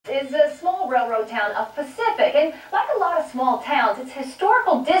is a small railroad town of Pacific, and like a lot of small towns, its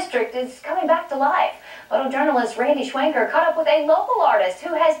historical district is coming back to life. Photojournalist Randy Schwenker caught up with a local artist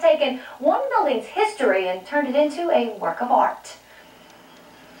who has taken one building's history and turned it into a work of art.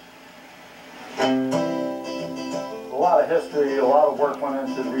 A lot of history, a lot of work went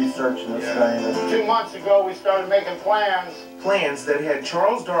into researching this thing. And 2 months ago, we started making plans. Plans that had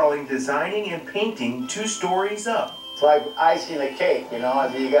Charles Darling designing and painting 2 stories up. It's like icing a cake, you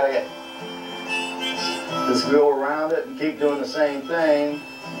know. You gotta just go around it and keep doing the same thing.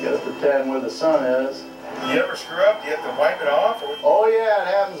 You gotta pretend where the sun is. You ever screw up? Do you have to wipe it off? Oh yeah, it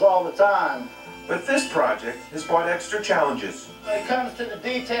happens all the time. But this project has brought extra challenges. When it comes to the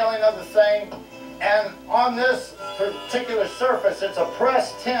detailing of the thing, and on this particular surface, it's a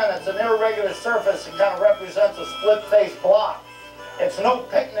pressed tin. It's an irregular surface. It kind of represents a split-face block. It's no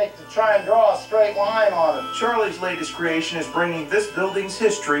picnic to try and draw a straight line on it. Charlie's latest creation is bringing this building's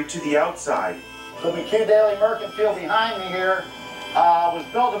history to the outside. The McHUGH Dailey Mercantile behind me here was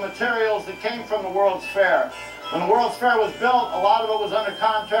built of materials that came from the World's Fair. When the World's Fair was built, a lot of it was under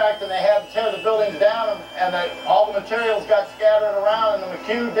contract, and they had to tear the buildings down, and all the materials got scattered around, and the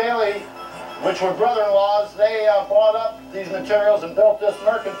McHUGH Dailey, which were brother-in-laws, they bought up these materials and built this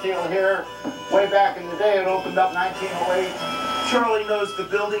mercantile here way back in the day. It opened up 1908. Charlie knows the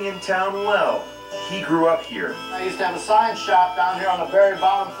building in town well. He grew up here. I used to have a sign shop down here on the very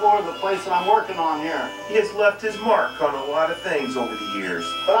bottom floor of the place that I'm working on here. He has left his mark on a lot of things over the years.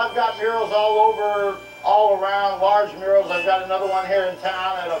 But I've got murals all over, all around, large murals. I've got another one here in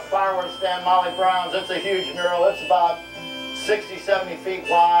town at a fireworks stand, Molly Brown's. It's a huge mural. It's about 60, 70 feet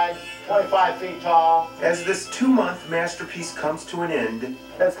wide, 25 feet tall. As this 2-month masterpiece comes to an end,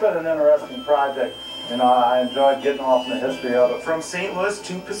 it's been an interesting project. You know, I enjoyed getting off in the history of it. From St. Louis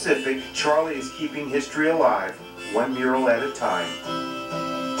to Pacific, Charlie is keeping history alive, one mural at a time.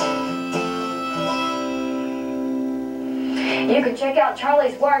 You can check out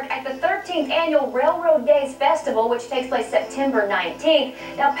Charlie's work at the 13th Annual Railroad Days Festival, which takes place September 19th.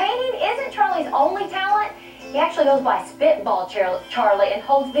 Now, painting isn't Charlie's only talent. He actually goes by Spitball Charlie and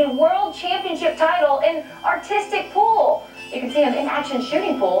holds the World Championship title in artistic pool. You can see him in action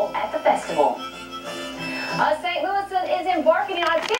shooting pool at the festival. St. Louisan is embarking on a